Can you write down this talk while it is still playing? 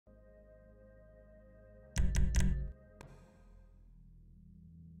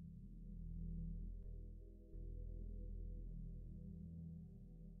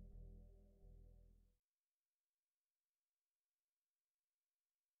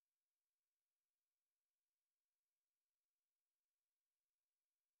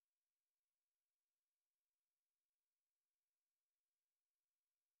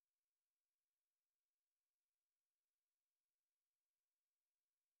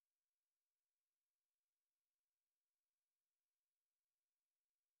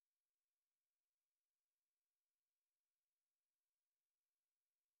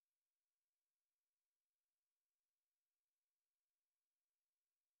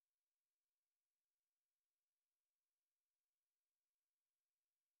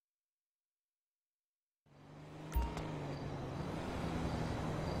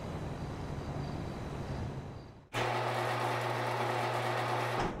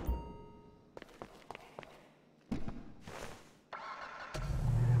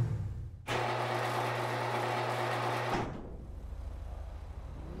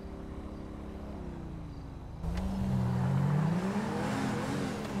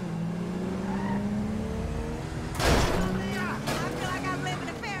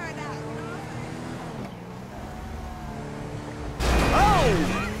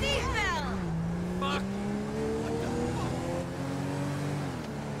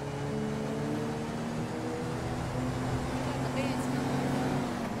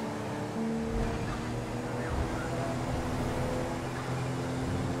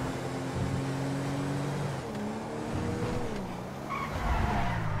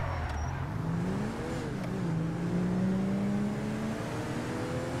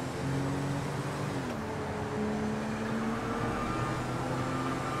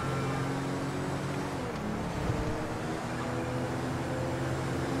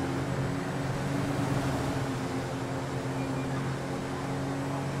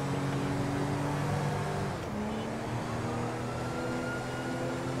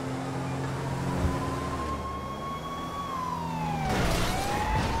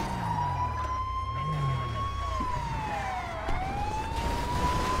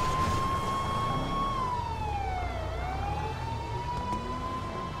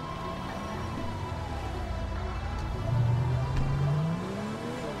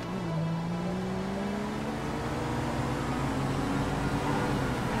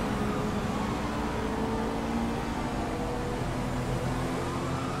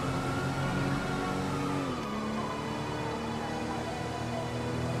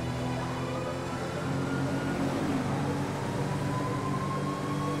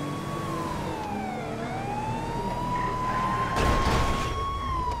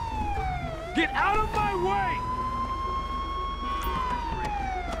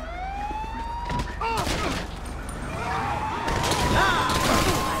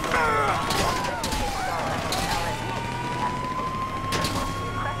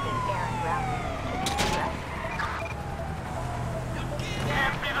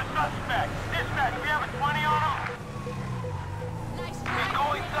suspect. Dispatch, we have a 20 on him. He's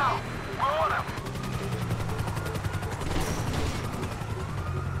going south. We're on him.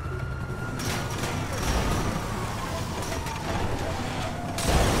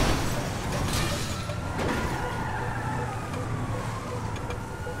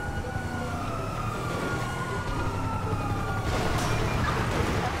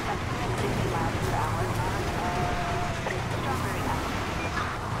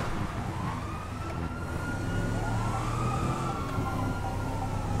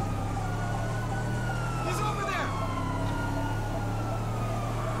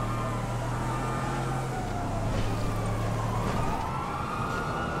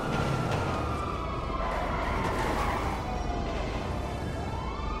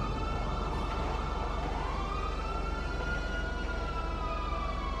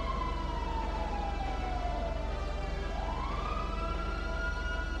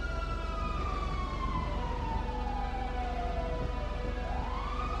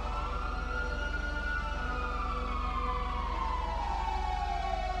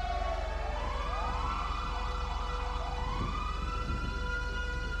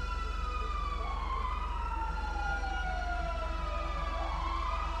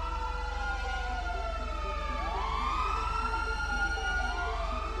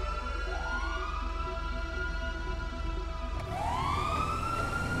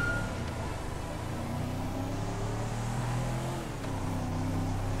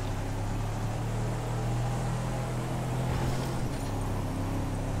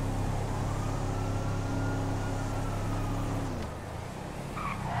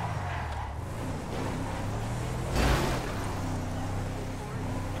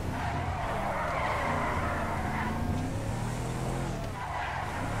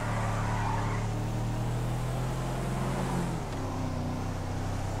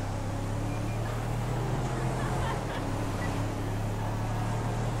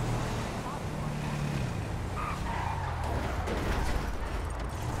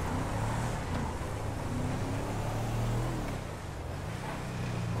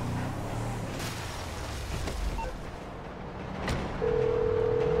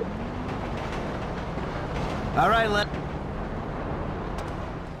 All right, let. All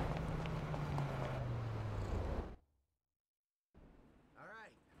right.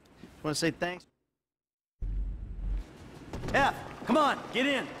 Just want to say thanks. F, come on, get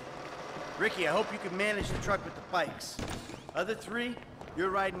in. Ricky, I hope you can manage the truck with the bikes. Other three, you're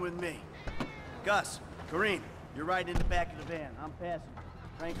riding with me. Gus, Kareem, you're riding in the back of the van. I'm passenger.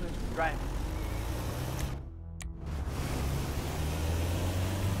 Franklin, driving.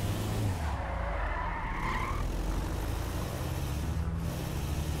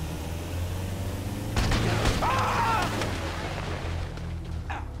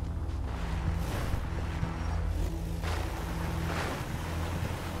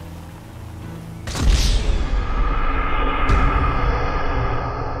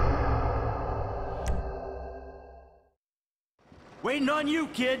 Waiting on you,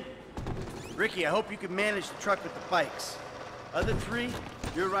 kid. Ricky, I hope you can manage the truck with the bikes. Other three,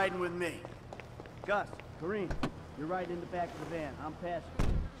 you're riding with me. Gus, Kareem, you're riding in the back of the van. I'm passenger.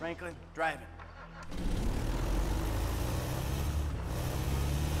 Franklin, driving.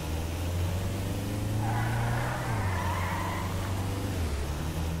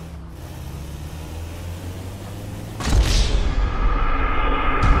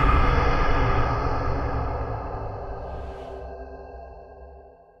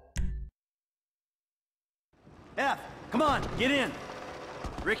 F, come on, get in.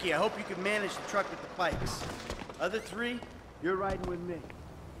 Ricky, I hope you can manage the truck with the bikes. Other three, you're riding with me.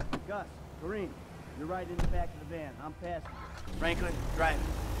 Gus, Kareem, you're riding in the back of the van. I'm passenger. Franklin, driving.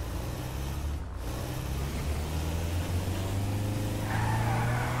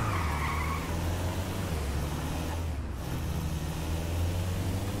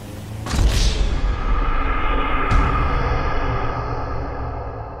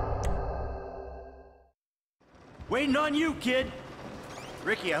 Waiting on you, kid.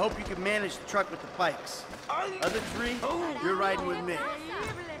 Ricky, I hope you can manage the truck with the bikes. Other three, you're riding with me.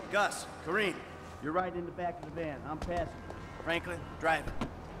 Gus, Kareem, you're riding in the back of the van. I'm passenger. Franklin, driving.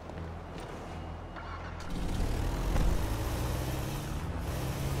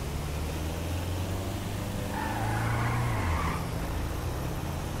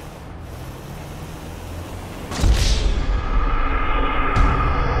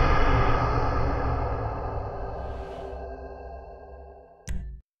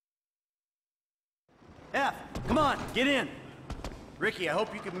 F, come on, get in. Ricky, I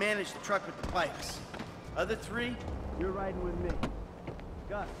hope you can manage the truck with the bikes. Other three, you're riding with me.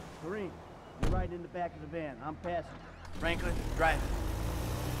 Gus, Kareem, you're riding in the back of the van. I'm passenger. Franklin, driving.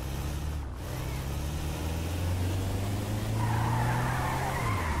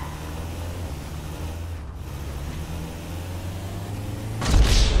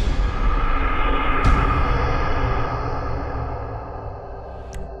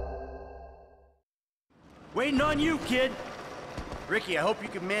 Waiting on you, kid. Ricky, I hope you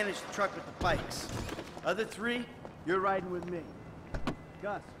can manage the truck with the bikes. Other three, you're riding with me.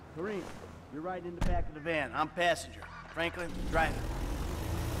 Gus, Kareem, you're riding in the back of the van. I'm passenger. Franklin, driving.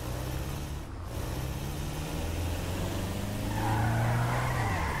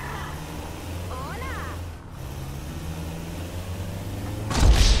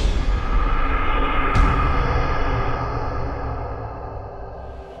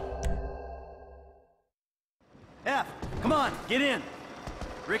 F, come on, get in.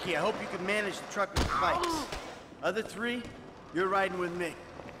 Ricky, I hope you can manage the truck with the bikes. Other three, you're riding with me.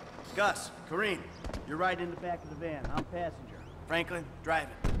 Gus, Kareem, you're riding in the back of the van. I'm passenger. Franklin, driving.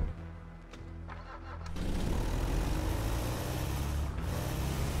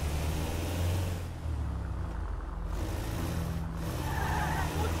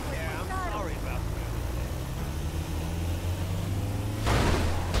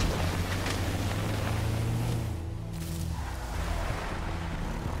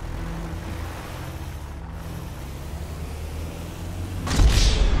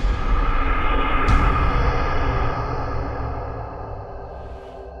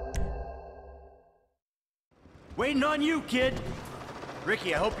 Waiting on you, kid.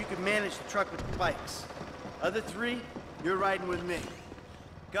 Ricky, I hope you can manage the truck with the bikes. Other three, you're riding with me.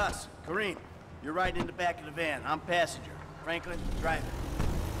 Gus, Kareem, you're riding in the back of the van. I'm passenger. Franklin, driving.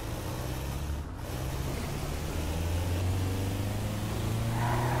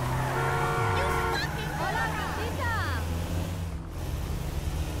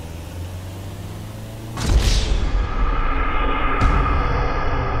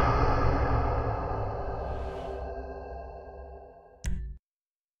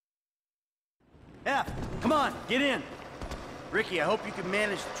 F, come on, get in. Ricky, I hope you can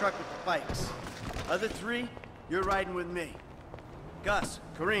manage the truck with the bikes. Other three, you're riding with me. Gus,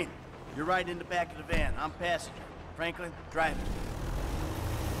 Kareem, you're riding in the back of the van. I'm passenger. Franklin, driving.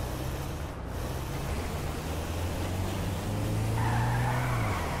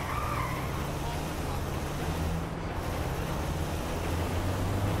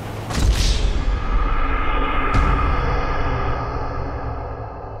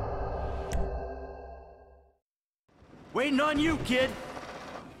 Waiting on you, kid.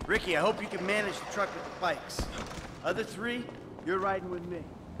 Ricky, I hope you can manage the truck with the bikes. Other three, you're riding with me.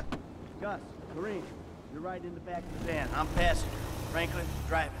 Gus, Kareem, you're riding in the back of the van. I'm passenger. Franklin,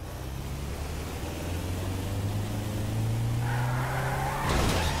 driving.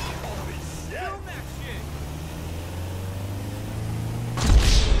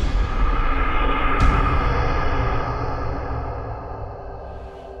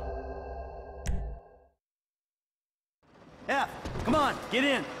 F, come on, get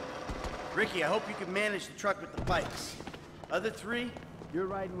in. Ricky, I hope you can manage the truck with the bikes. Other three, you're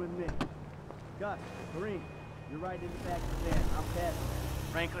riding with me. Gus, Kareem, you're riding in the back of the van. I'm passenger.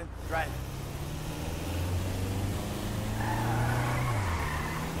 Franklin, driving.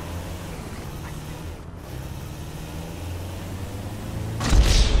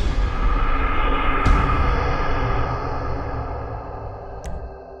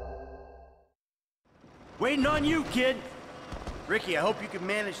 Waiting on you, kid. Ricky, I hope you can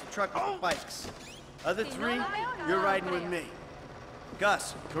manage the truck with the bikes. Other three, you're riding with me.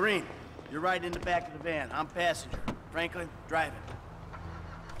 Gus, Kareem, you're riding in the back of the van. I'm passenger. Franklin, driving.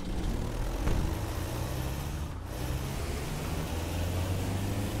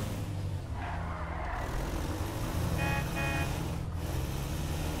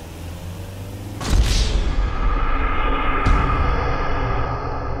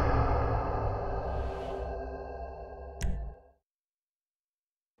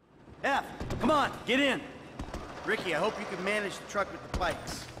 F, come on, get in. Ricky, I hope you can manage the truck with the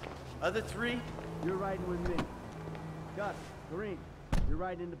bikes. Other three, you're riding with me. Gus, Kareem, you're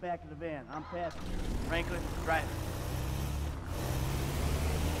riding in the back of the van. I'm passenger. Franklin, driving.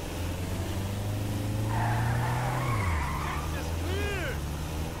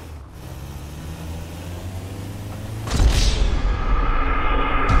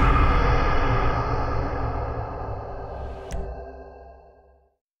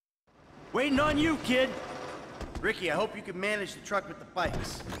 Waiting on you, kid. Ricky, I hope you can manage the truck with the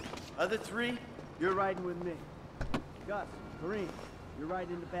bikes. Other three, you're riding with me. Gus, Kareem, you're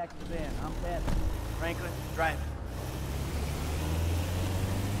riding in the back of the van. I'm passenger. Franklin, driving.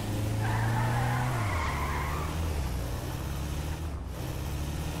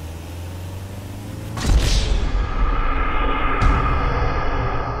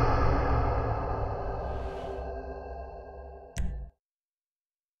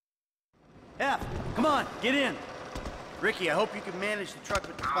 F, come on, get in. Ricky, I hope you can manage the truck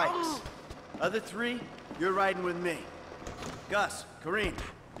with the spikes. Other three, you're riding with me. Gus, Kareem,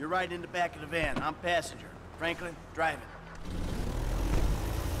 you're riding in the back of the van. I'm passenger. Franklin, driving.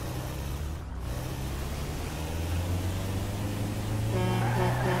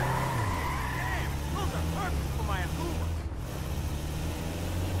 Those are perfect for my Uber.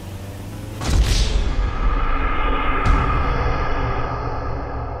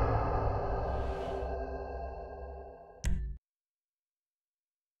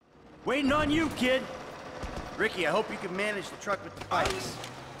 Waiting on you, kid. Ricky, I hope you can manage the truck with the spikes.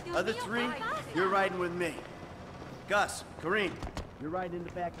 Other three, you're riding with me. Gus, Kareem, you're riding in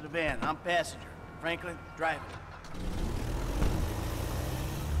the back of the van. I'm passenger. Franklin, driving.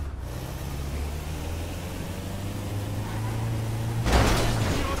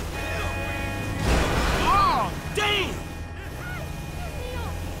 Oh, damn!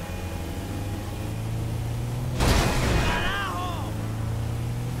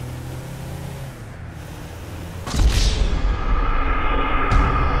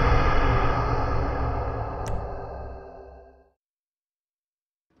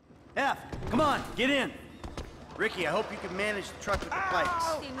 F, come on, get in. Ricky, I hope you can manage the truck with the spikes.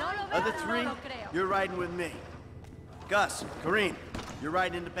 Other three, you're riding with me. Gus, Kareem, you're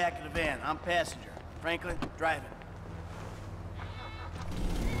riding in the back of the van. I'm passenger. Franklin, driving.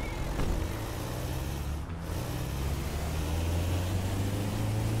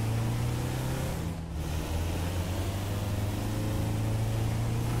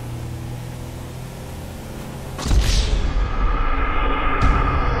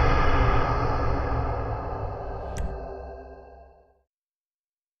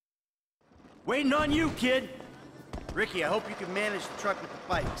 Waiting on you, kid. Ricky, I hope you can manage the truck with the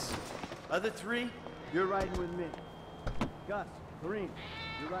spikes. Other three, you're riding with me. Gus, Kareem,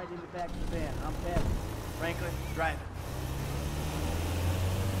 you're riding in the back of the van. I'm passenger. Franklin, driving.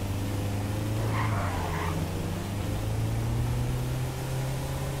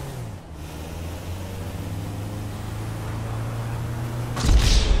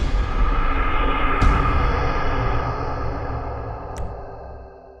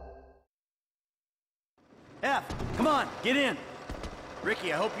 F, come on, get in.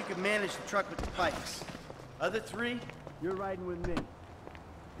 Ricky, I hope you can manage the truck with the spikes. Other three, you're riding with me.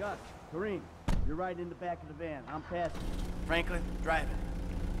 Gus, Kareem, you're riding in the back of the van. I'm passenger. Franklin, driving.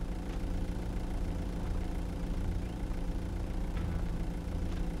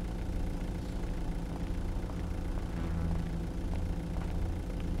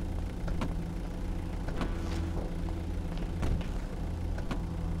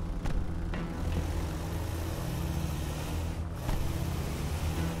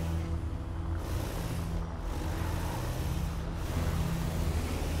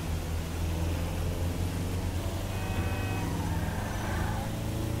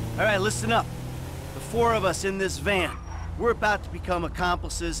 All right, listen up. The four of us in this van, we're about to become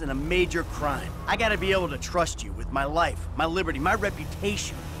accomplices in a major crime. I gotta be able to trust you with my life, my liberty, my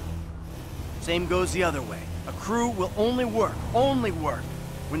reputation. Same goes the other way. A crew will only work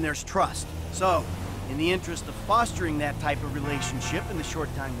when there's trust. So, in the interest of fostering that type of relationship in the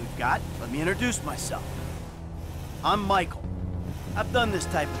short time we've got, let me introduce myself. I'm Michael. I've done this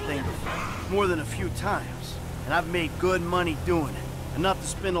type of thing before, more than a few times, and I've made good money doing it. Enough to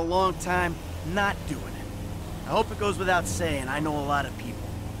spend a long time not doing it. I hope it goes without saying, I know a lot of people.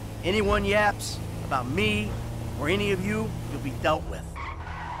 Anyone yaps about me or any of you, you'll be dealt with.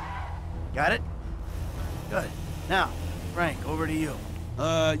 Got it? Good. Now, Frank, over to you.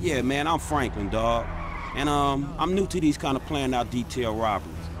 Yeah, man, I'm Franklin, dawg. And, I'm new to these kind of planned out detail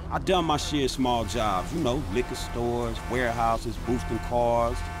robberies. I done my share of small jobs, you know, liquor stores, warehouses, boosting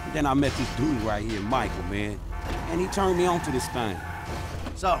cars. And then I met this dude right here, Michael, man. And he turned me on to this thing.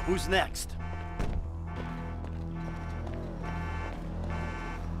 So, who's next?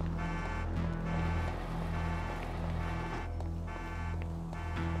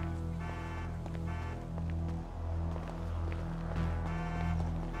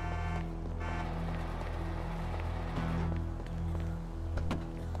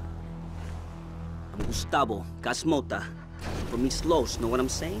 Gustavo, Gasmota. From East Los, know what I'm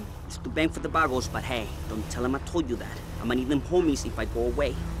saying? Used to bang for the Vagos, but hey, don't tell him I told you that. I'ma need them homies if I go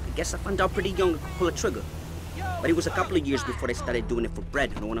away. I guess I found out pretty young I could pull a trigger. But it was a couple of years before I started doing it for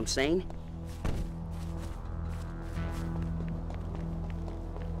bread, know what I'm saying?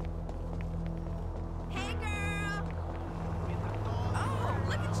 Hey, girl! Oh,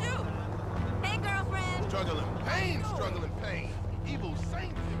 look at you! Hey, girlfriend! Struggling pain. Evil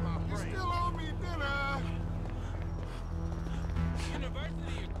saints in my brain. You still owe me dinner.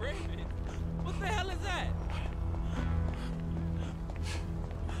 University agreement. the hell is that?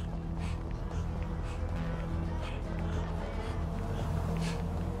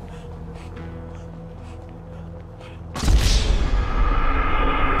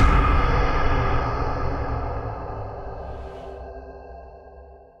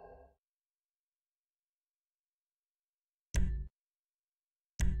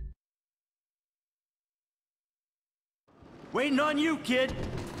 Waiting on you, kid.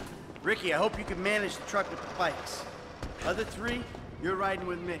 Ricky, I hope you can manage the truck with the bikes. Other three, you're riding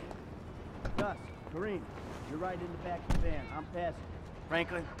with me. Gus, Kareem, you're riding in the back of the van. I'm passing.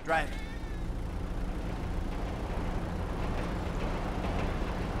 Franklin, driving.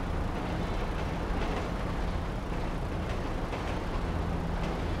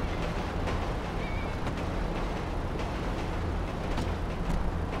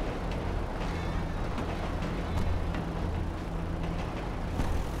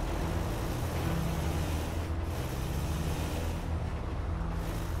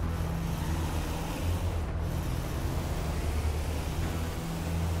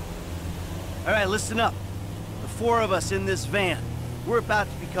 All right, listen up. The four of us in this van, we're about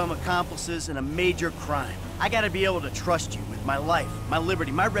to become accomplices in a major crime. I gotta be able to trust you with my life, my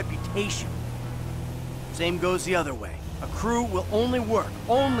liberty, my reputation. Same goes the other way. A crew will only work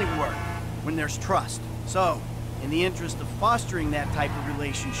when there's trust. So, in the interest of fostering that type of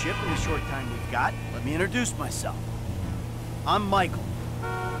relationship in the short time we've got, let me introduce myself. I'm Michael.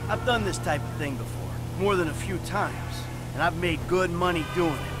 I've done this type of thing before, more than a few times, and I've made good money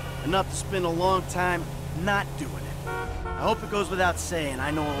doing it. Enough to spend a long time not doing it. I hope it goes without saying, I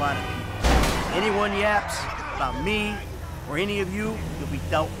know a lot of people. Anyone yaps about me or any of you, you'll be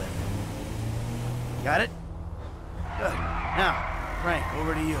dealt with. Got it? Good. Now, Frank,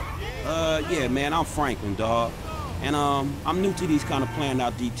 over to you. Yeah, man, I'm Franklin, dawg. And, I'm new to these kind of planned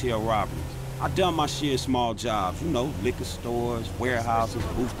out detail robberies. I done my share of small jobs, you know, liquor stores, warehouses,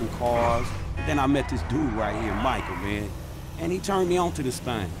 boosting cars. And then I met this dude right here, Michael, man. And he turned me on to this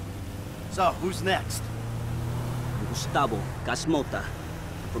thing. So, who's next? Gustavo, Gasmota.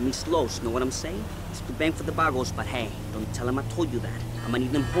 For me, slows, know what I'm saying? It's too bang for the bagos, but hey, don't tell him I told you that. I'ma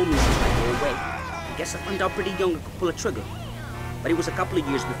need them homies if I go away. I guess I found out pretty young I could pull a trigger. But it was a couple of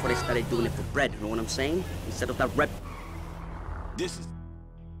years before I started doing it for bread, know what I'm saying? Instead of that rep... This is...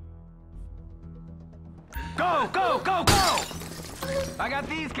 Go, go, go, go! I got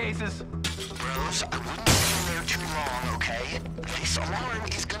these cases. Bros, I wouldn't stay in there too long, okay? This alarm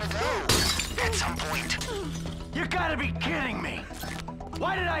is gonna go at some point. You gotta be kidding me!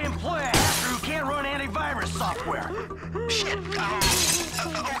 Why did I employ a hacker who can't run antivirus software? Shit,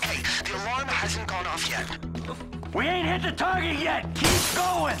 okay, the alarm hasn't gone off yet. We ain't hit the target yet! Keep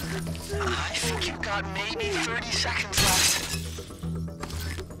going! I think you've got maybe 30 seconds left.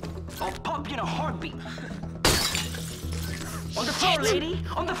 I'll pop you in a heartbeat. On the floor, lady!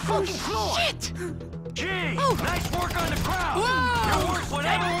 On the fucking floor! Shit! Gee, nice work on the crowd! Whoa! You're worth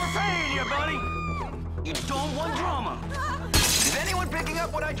whatever we're paying you, buddy! You don't want drama. Is anyone picking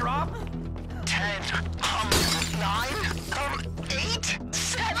up what I dropped? 10, 9, 8,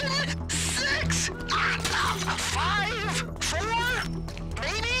 7, 6, 5, 4,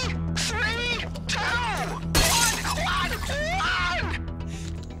 maybe 3, 2,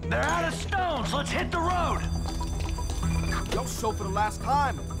 1. They're out of stones. Let's hit the road. Yo, show for the last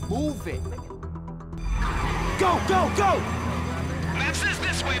time. Move it. Go, go, go! Maps is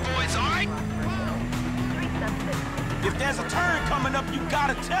this way, boys, all right? If there's a turn coming up, you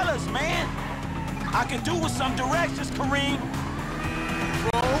gotta tell us, man. I can do with some directions, Kareem.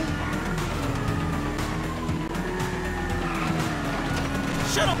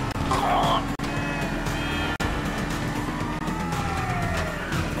 Shut up!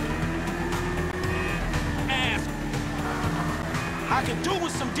 Ass. I can do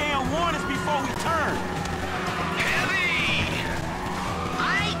with some damn warnings before we turn. Heavy!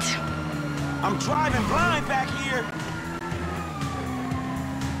 Right? I'm driving blind back here.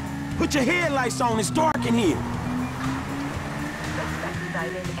 Put your headlights on, it's dark in here.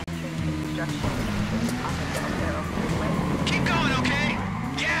 Keep going, okay?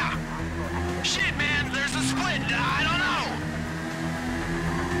 Yeah. Shit, man, there's a split. I don't know.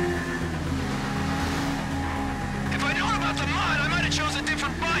 If I'd known about the mud, I might have chose a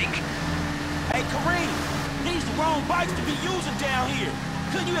different bike. Hey, Kareem, these the wrong bikes to be using down here.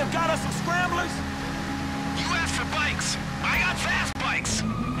 Couldn't you have got us some scramblers? You asked for bikes. I got fast bikes.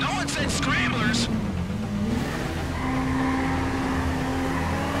 No one said scramblers.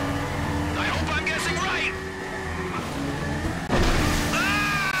 I hope I'm guessing right.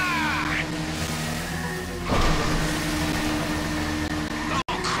 Ah!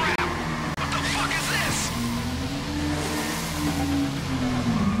 Oh, crap. What the fuck?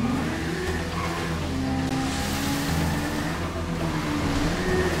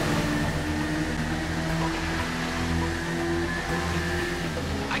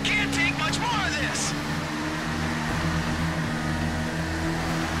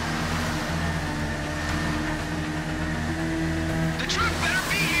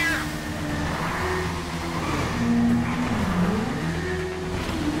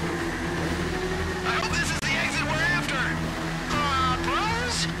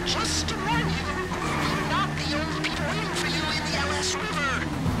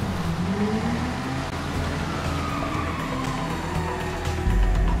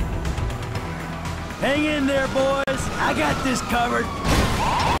 Hang in there, boys. I got this covered.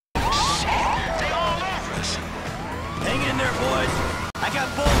 Shit, they all over us. Hang in there, boys. I got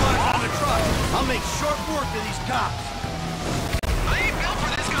bulldogs on the truck. I'll make short work of these cops. I ain't built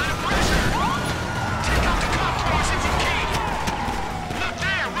for this kind of pressure. Take out the cop cars if you can. Look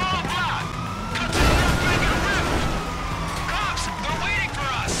there, wrong block. Cut to the left bank of the river. Cops, they're waiting for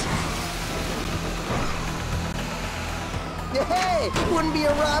us. Hey, wouldn't be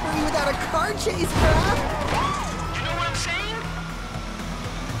a robbery without a car chase, bruh. You know what I'm saying?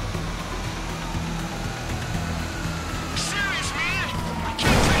 Serious, man. We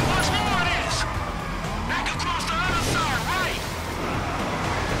can't take much more of this. Back across the other side, right?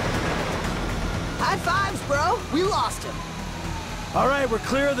 High fives, bro. We lost him. All right, we're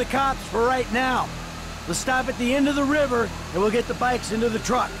clear of the cops for right now. Let's stop at the end of the river, and we'll get the bikes into the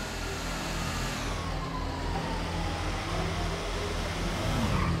truck.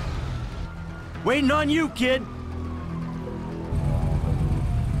 Waiting on you, kid.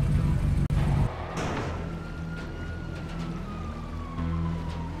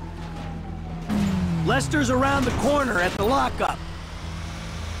 Lester's around the corner at the lockup.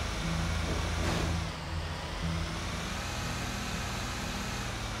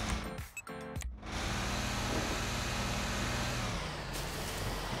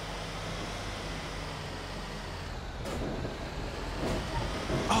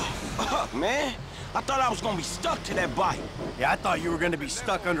 Fuck, man. I thought I was gonna be stuck to that bike. Yeah, I thought you were gonna be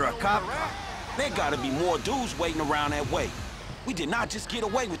stuck under a cop car. There gotta be more dudes waiting around that way. We did not just get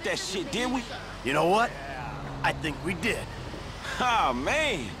away with that shit, did we? You know what? I think we did. Ah,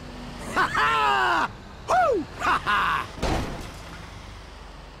 man. Ha ha! Woo! Ha ha!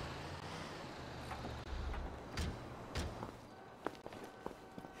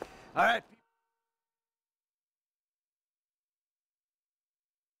 All right.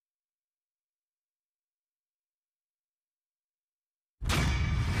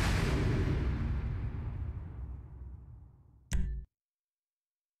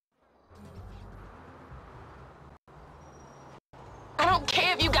 I don't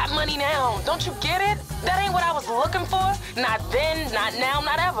care if you got money now. Don't you get it? That ain't what I was looking for. Not then, not now,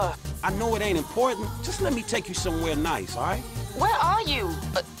 not ever. I know it ain't important. Just let me take you somewhere nice, all right? Where are you?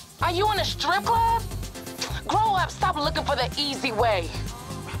 Are you in a strip club? Grow up, stop looking for the easy way.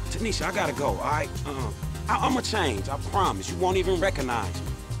 Tanisha, I gotta go, all right? I'ma change, I promise. You won't even recognize me.